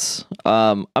is.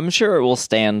 I'm sure it will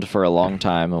stand for a long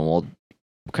time, and we'll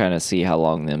kind of see how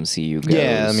long the MCU goes.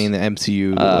 Yeah, I mean, the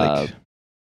MCU, like...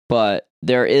 But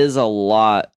there is a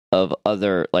lot of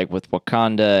other, like with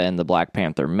Wakanda and the Black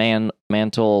Panther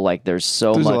mantle, like there's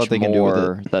so much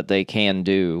more that they can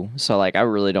do. So like I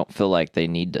really don't feel like they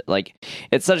need to, like,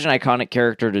 it's such an iconic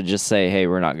character to just say, hey,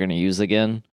 we're not going to use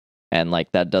again. And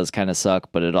like that does kind of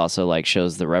suck, but it also like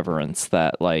shows the reverence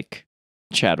that like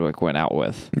Chadwick went out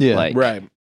with. Yeah, like, right.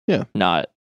 Yeah. Not,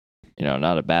 you know,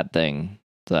 not a bad thing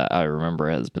that I remember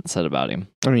has been said about him.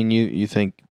 I mean, you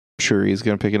think Shuri's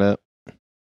going to pick it up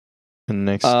in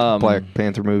the next Black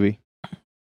Panther movie?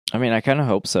 I mean, I kind of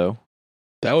hope so.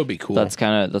 That would be cool. That's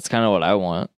kind of what I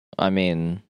want. I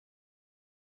mean,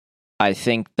 I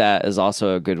think that is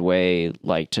also a good way,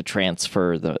 like, to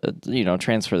transfer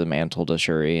the mantle to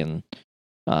Shuri, and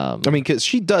I mean, because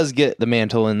she does get the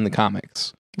mantle in the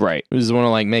comics, right? I just want to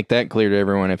like make that clear to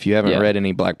everyone if you haven't read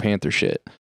any Black Panther shit.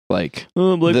 Like,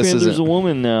 Black this Panther's isn't- a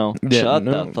woman now. Shut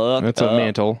the fuck That's up. a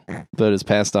mantle that is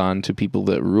passed on to people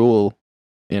that rule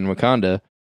in Wakanda,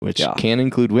 which can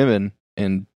include women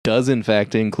and does in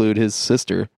fact include his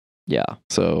sister. Yeah.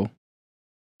 So,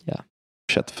 yeah,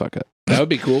 shut the fuck up. That would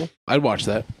be cool. I'd watch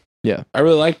that. Yeah, I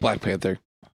really like Black Panther.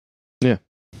 Yeah,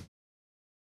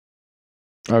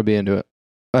 I'd be into it.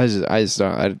 I just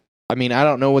don't. I mean, I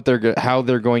don't know what how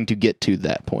they're going to get to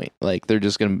that point. Like, they're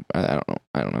just gonna. I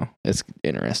don't know. It's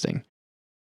interesting.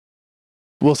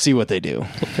 We'll see what they do.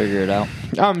 We'll figure it out.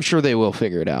 I'm sure they will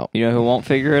figure it out. You know who won't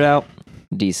figure it out?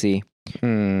 DC.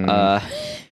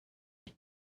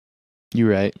 You're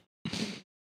right.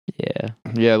 Yeah.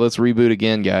 Yeah, let's reboot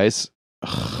again, guys.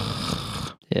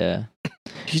 Yeah.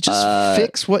 You just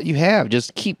fix what you have.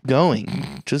 Just keep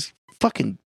going. Just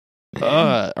fucking.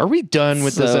 Are we done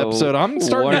with this episode? I'm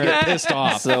starting to get pissed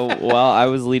off. So, well, I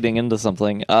was leading into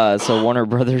something. So Warner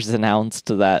Brothers announced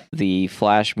that the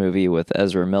Flash movie with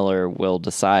Ezra Miller will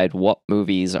decide what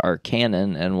movies are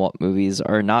canon and what movies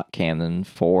are not canon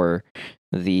for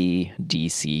the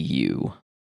DCU.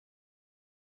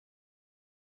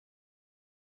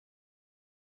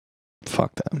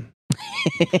 Fuck them.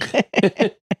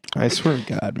 I swear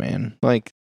to God, man.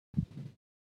 Like,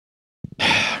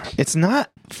 it's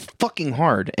not fucking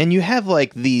hard. And you have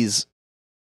like these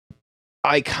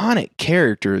iconic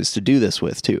characters to do this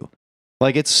with too.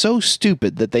 Like, it's so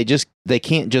stupid that they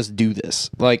can't just do this.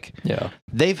 Like, yeah,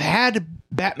 they've had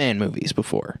Batman movies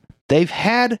before. They've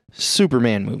had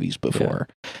Superman movies before.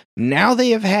 Now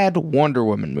they have had Wonder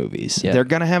Woman movies. Yeah. They're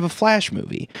going to have a Flash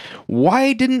movie.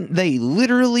 Why didn't they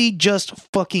literally just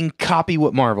fucking copy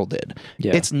what Marvel did?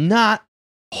 Yeah. It's not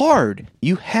hard.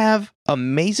 You have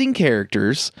amazing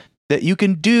characters that you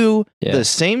can do the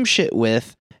same shit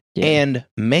with and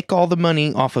make all the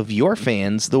money off of your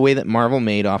fans the way that Marvel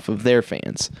made off of their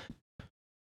fans.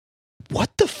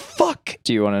 What the fuck?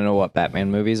 Do you want to know what Batman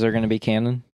movies are going to be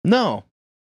canon? No.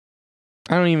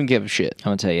 I don't even give a shit.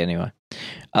 I'm going to tell you anyway.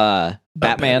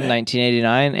 Batman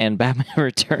 1989 and Batman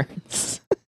Returns.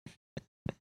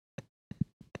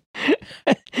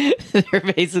 They're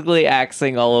basically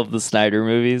axing all of the Snyder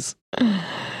movies.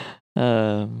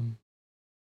 Wow.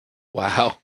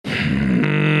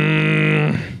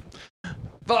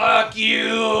 Fuck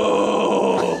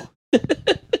you.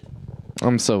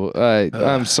 I'm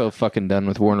so fucking done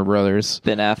with Warner Brothers.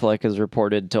 Ben Affleck is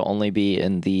reported to only be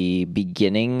in the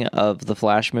beginning of the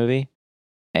Flash movie,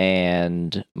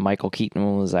 and Michael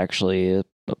Keaton was actually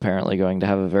apparently going to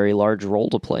have a very large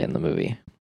role to play in the movie.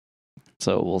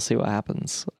 So we'll see what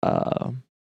happens.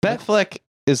 Batfleck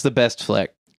is the best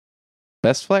Fleck.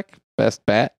 Best Fleck? Best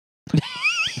Bat?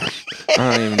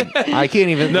 I can't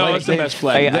even. No, it's the best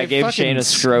Fleck. I gave Shane a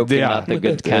stroke, and not the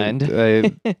good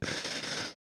kind.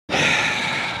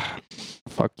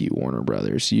 Fuck you, Warner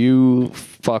Brothers. You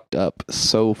fucked up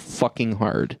so fucking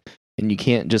hard, and you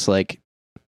can't just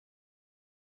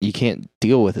you can't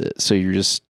deal with it. So you're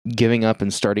just giving up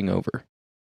and starting over.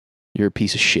 You're a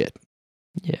piece of shit.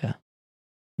 Yeah.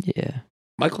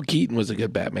 Michael Keaton was a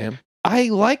good Batman. I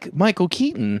like Michael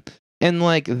Keaton, and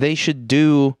they should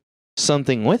do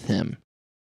something with him.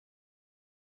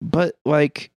 But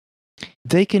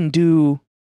they can do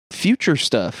future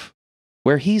stuff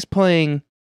where he's playing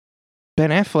Ben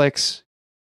Affleck's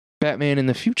Batman in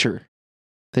the future.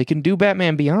 They can do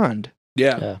Batman Beyond.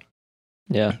 Yeah.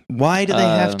 Why do they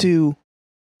have to?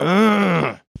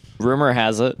 Rumor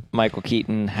has it Michael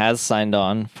Keaton has signed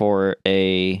on for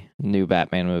a new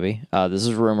Batman movie. This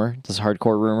is rumor. This is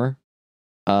hardcore rumor.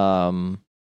 And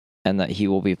that he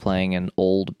will be playing an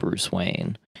old Bruce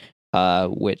Wayne,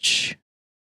 which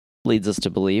leads us to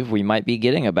believe we might be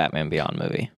getting a Batman Beyond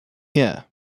movie. Yeah.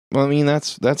 Well, I mean,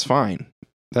 that's fine.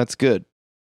 That's good.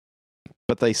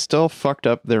 But they still fucked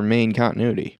up their main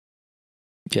continuity.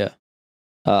 Yeah.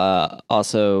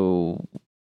 Also,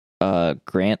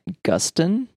 Grant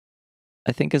Gustin,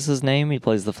 I think is his name. He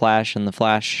plays the Flash, and the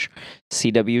Flash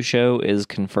CW show is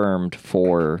confirmed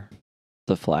for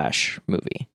the Flash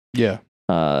movie. Yeah.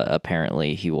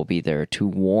 Apparently, he will be there to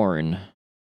warn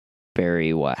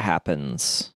Barry what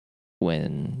happens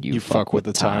when you fuck with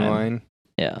the timeline.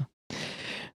 Yeah.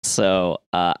 So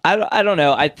I don't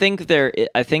know. I think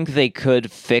they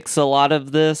could fix a lot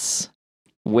of this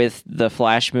with the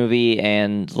Flash movie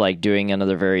and doing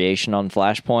another variation on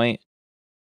Flashpoint.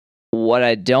 What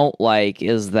I don't like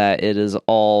is that it is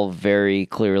all very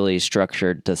clearly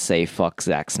structured to say fuck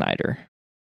Zack Snyder.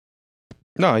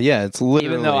 No, yeah, it's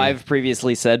literally. Even though I've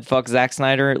previously said fuck Zack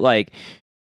Snyder,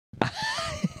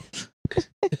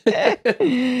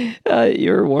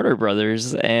 you're Warner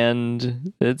Brothers,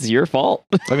 and it's your fault.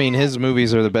 I mean, his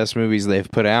movies are the best movies they've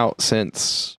put out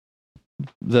since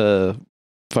the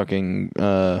fucking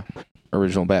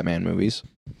original Batman movies.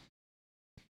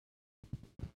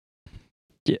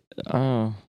 Yeah.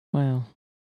 Oh, well.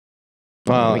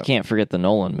 We can't forget the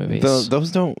Nolan movies.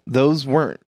 Those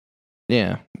weren't.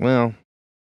 Yeah, well.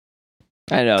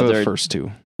 I know the first two.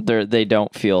 They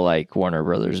don't feel like Warner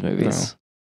Brothers movies. No.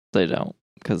 They don't,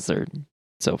 because they're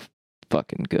so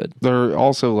fucking good. They're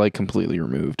also completely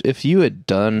removed. If you had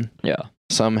done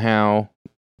somehow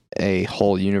a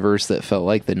whole universe that felt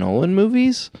like the Nolan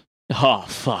movies, oh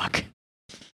fuck,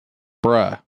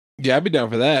 bruh. Yeah, I'd be down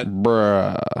for that,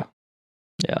 bruh.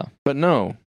 Yeah, but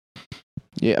no.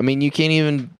 Yeah, I mean, you can't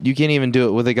even do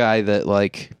it with a guy that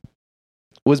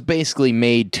was basically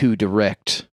made to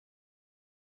direct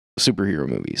superhero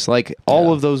movies.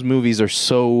 All of those movies are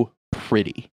so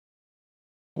pretty.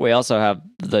 We also have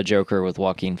the Joker with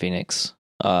Joaquin Phoenix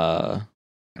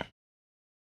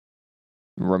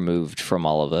removed from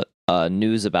all of it.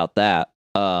 News about that.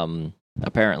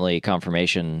 Apparently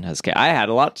confirmation has I had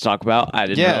a lot to talk about. I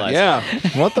didn't realize. Yeah.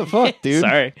 What the fuck, dude?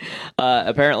 Sorry.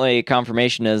 Apparently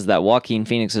confirmation is that Joaquin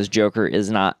Phoenix's Joker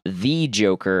is not the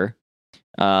Joker.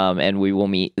 And we will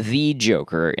meet the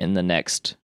Joker in the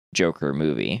next Joker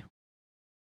movie.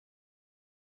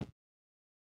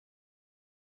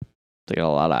 They got a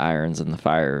lot of irons in the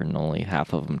fire and only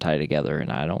half of them tie together,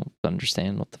 and I don't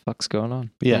understand what the fuck's going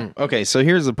on. Yeah. Okay, so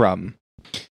here's the problem.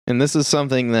 And this is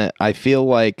something that I feel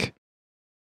like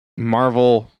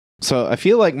Marvel... So I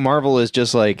feel like Marvel is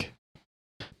just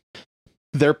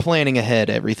they're planning ahead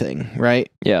everything, right?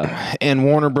 Yeah. And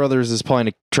Warner Brothers is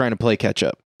trying to play catch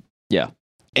up. Yeah.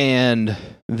 And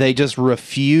they just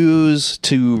refuse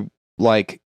to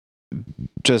like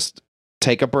just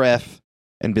take a breath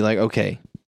and be like, okay,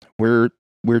 we're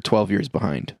 12 years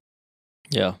behind.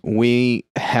 Yeah. We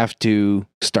have to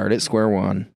start at square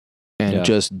one and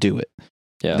just do it.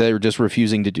 Yeah. They're just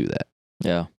refusing to do that.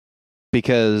 Yeah.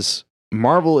 Because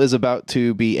Marvel is about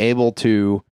to be able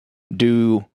to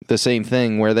do the same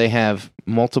thing where they have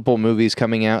multiple movies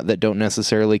coming out that don't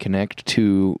necessarily connect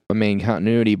to a main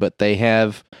continuity, but they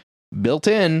have built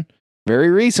in very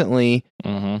recently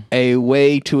a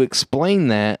way to explain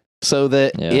that so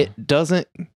that it doesn't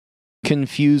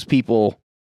confuse people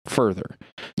further.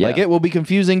 Yeah. Like, it will be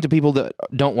confusing to people that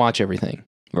don't watch everything.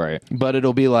 Right. But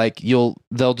it'll be like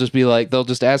they'll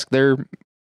just ask their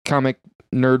comic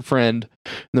nerd friend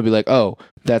and they'll be like, oh,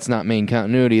 that's not main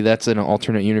continuity, that's in an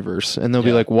alternate universe. And they'll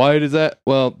be like, why does that?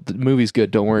 Well, the movie's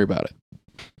good, don't worry about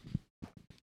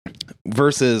it.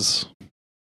 Versus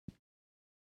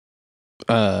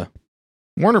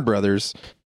Warner Brothers,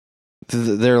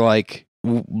 they're like,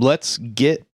 let's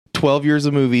get 12 years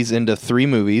of movies into 3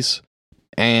 movies,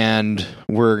 and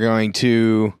we're going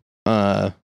to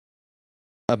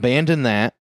abandon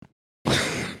that.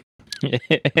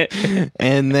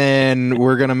 And then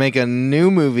we're going to make a new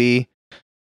movie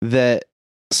that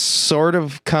sort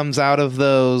of comes out of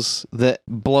those, that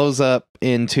blows up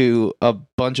into a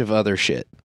bunch of other shit.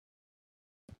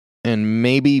 And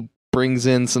maybe brings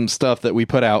in some stuff that we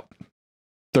put out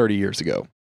 30 years ago.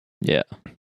 Yeah.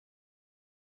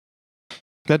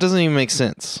 That doesn't even make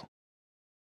sense.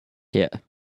 Yeah.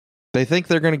 They think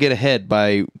they're going to get ahead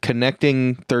by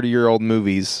connecting 30-year-old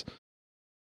movies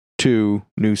to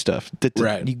new stuff.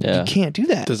 Right. You can't do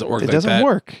that. Doesn't work. It like doesn't that.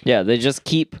 work. Yeah, they just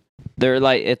keep. They're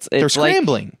like they're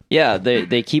scrambling. Like, yeah,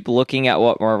 they keep looking at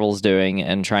what Marvel's doing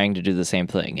and trying to do the same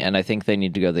thing. And I think they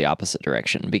need to go the opposite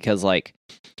direction because like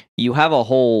you have a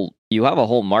whole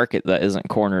market that isn't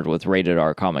cornered with rated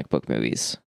R comic book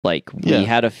movies. Like we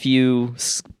had a few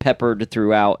peppered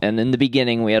throughout, and in the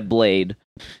beginning we had Blade,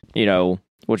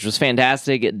 which was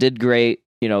fantastic. It did great.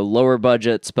 Lower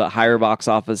budgets, but higher box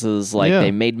offices. Like they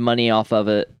made money off of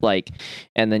it. Like,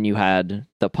 and then you had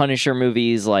the Punisher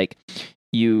movies.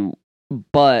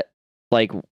 But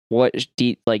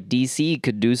DC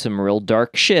could do some real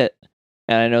dark shit.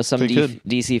 And I know some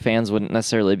DC fans wouldn't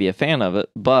necessarily be a fan of it,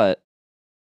 but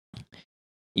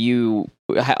you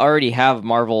already have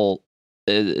Marvel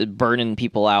burning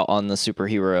people out on the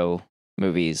superhero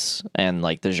movies and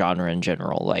like the genre in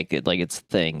general. Like it's a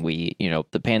thing.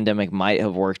 The pandemic might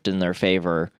have worked in their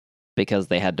favor because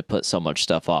they had to put so much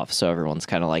stuff off. So everyone's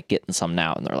kind of like getting some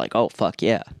now, and they're like, "Oh fuck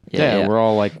yeah, yeah." We're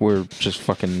all like, we're just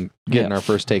fucking getting our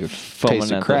first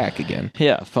taste of crack again.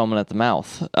 Yeah, foaming at the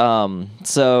mouth.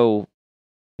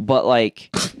 But like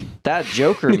that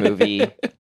Joker movie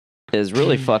is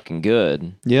really fucking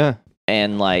good. Yeah,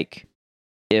 and like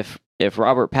if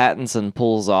Robert Pattinson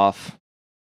pulls off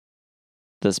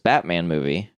this Batman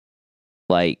movie,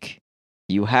 like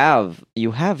you have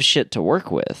shit to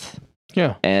work with.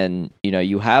 Yeah. And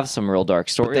you have some real dark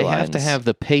storylines. They have to have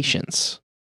the patience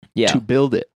to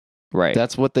build it. Right.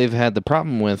 That's what they've had the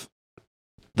problem with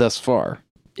thus far.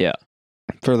 Yeah.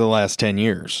 For the last 10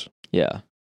 years. Yeah.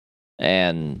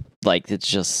 And like it's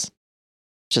just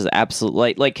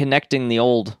absolute like connecting the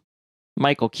old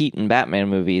Michael Keaton Batman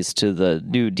movies to the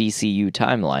new DCU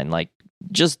timeline. Like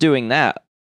just doing that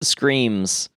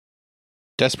screams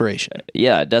desperation.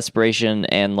 Yeah, desperation,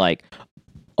 and like,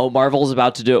 oh, Marvel's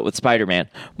about to do it with Spider-Man.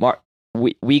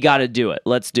 We got to do it.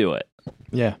 Let's do it.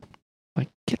 Yeah. Like,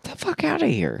 get the fuck out of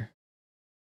here.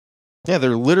 Yeah,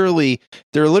 they're literally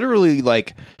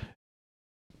like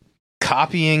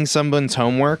copying someone's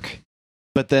homework,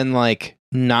 but then like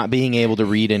not being able to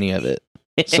read any of it.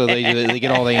 So they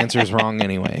get all the answers wrong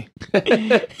anyway.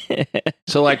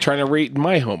 So like trying to read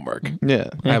my homework. Yeah.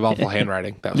 I have awful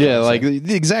handwriting. Like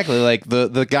exactly. Like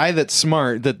the guy that's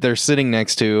smart that they're sitting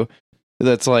next to,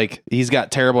 that's like, he's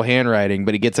got terrible handwriting,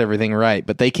 but he gets everything right,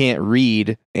 but they can't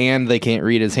read and they can't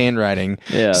read his handwriting.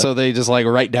 Yeah. So they just like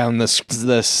write down the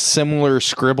similar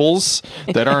scribbles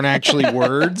that aren't actually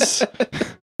words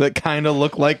that kind of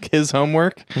look like his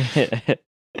homework.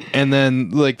 And then,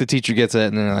 like, the teacher gets it,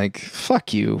 and they're like,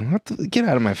 fuck you. Get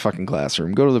out of my fucking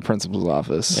classroom. Go to the principal's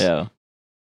office. Yeah.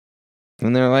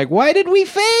 And they're like, why did we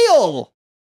fail?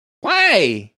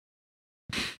 Why?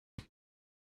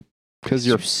 Because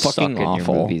you're fucking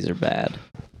awful. Your movies are bad.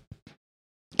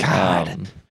 God.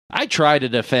 I try to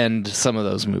defend some of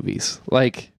those movies.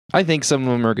 Like, I think some of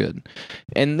them are good.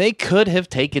 And they could have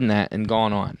taken that and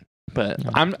gone on. But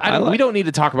Yeah. we don't need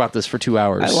to talk about this for 2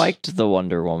 hours. I liked the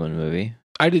Wonder Woman movie,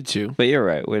 I did too. but you're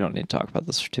right. We don't need to talk about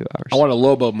this for 2 hours. I want a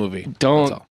Lobo movie. Don't.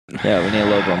 That's all. Yeah, we need a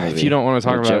Lobo movie. If you don't want to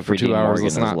talk With about it for Jeffrey 2 Dean hours, Morgan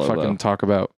let's as not Lobo. fucking talk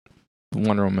about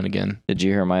Wonder Woman again. Did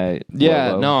you hear my?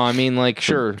 Yeah, Lobo? no, I mean, like,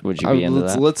 sure. Would you be into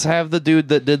that? Let's have the dude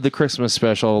that did the Christmas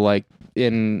special, like,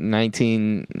 in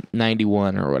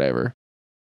 1991 or whatever.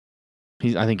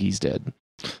 I think he's dead.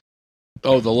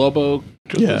 Oh, the Lobo.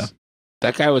 Yeah.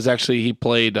 That guy was actually, he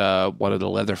played one of the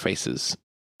Leatherfaces.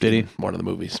 Did he? in one of the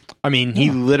movies. I mean, he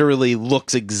literally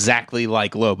looks exactly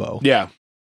like Lobo. Yeah.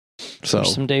 So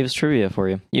There's some Dave's trivia for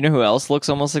you. You know who else looks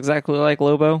almost exactly like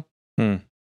Lobo?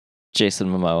 Jason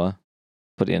Momoa,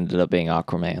 but he ended up being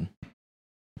Aquaman.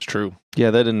 It's true.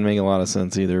 yeah, that didn't make a lot of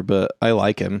sense either, but I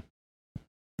like him.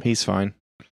 He's fine.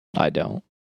 I don't.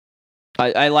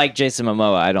 I like Jason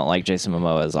Momoa. I don't like Jason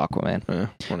Momoa as Aquaman.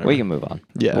 Whatever. We can move on.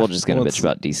 Yeah, We're just gonna let's- bitch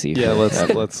about DC. Yeah,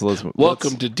 forever. let's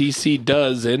Welcome to DC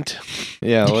Doesn't.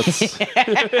 Yeah, let's.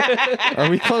 Are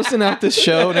we closing out this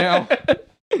show now?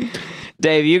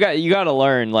 Dave, you got to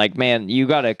learn. Like, man, you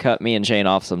got to cut me and Shane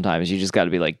off sometimes. You just got to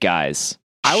be like, guys,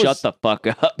 shut the fuck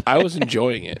up. I was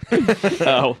enjoying it.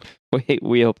 Oh,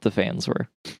 we hope the fans were.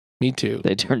 Me too.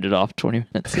 They turned it off 20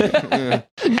 minutes ago.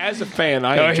 As a fan,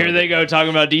 I enjoyed it. go talking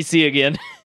about DC again.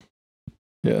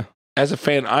 Yeah. As a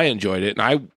fan, I enjoyed it, and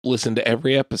I listened to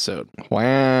every episode.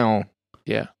 Wow.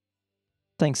 Yeah,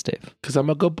 Thanks, Dave. because I'm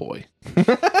a good boy.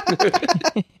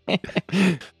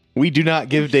 We do not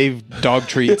give Dave dog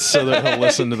treats so that he'll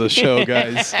listen to the show,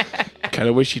 guys. Kind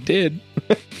of wish he did.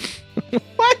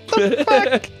 What the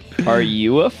fuck? Are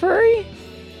you a furry?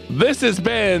 This has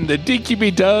been the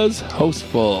DQB Does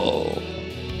Hostful.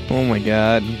 Oh my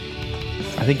god.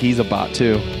 I think he's a bot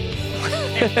too.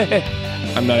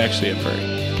 I'm not actually a furry.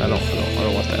 I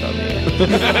don't want that on the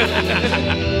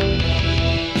air.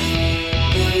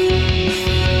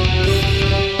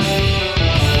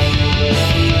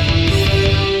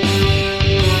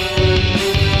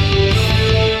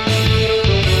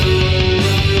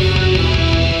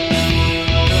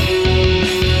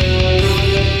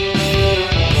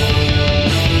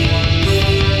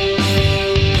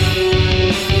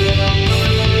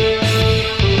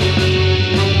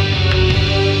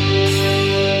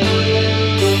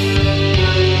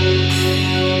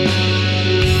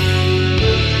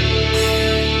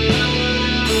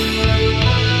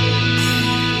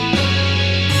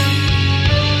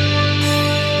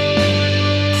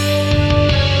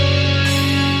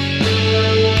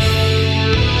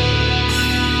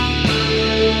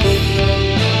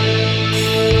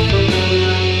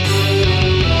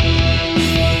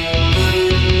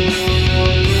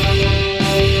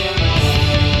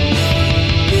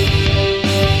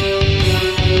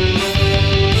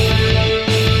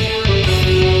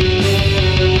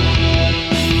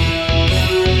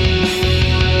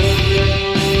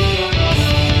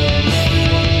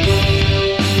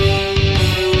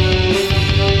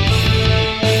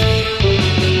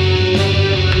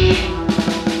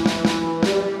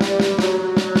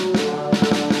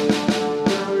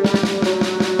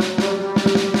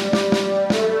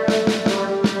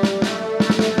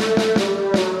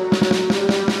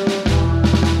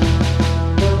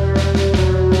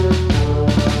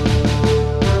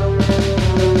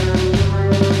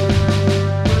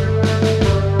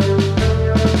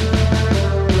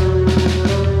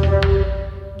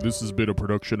 This has been a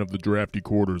production of the Drafty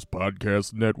Quarters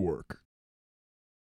Podcast Network.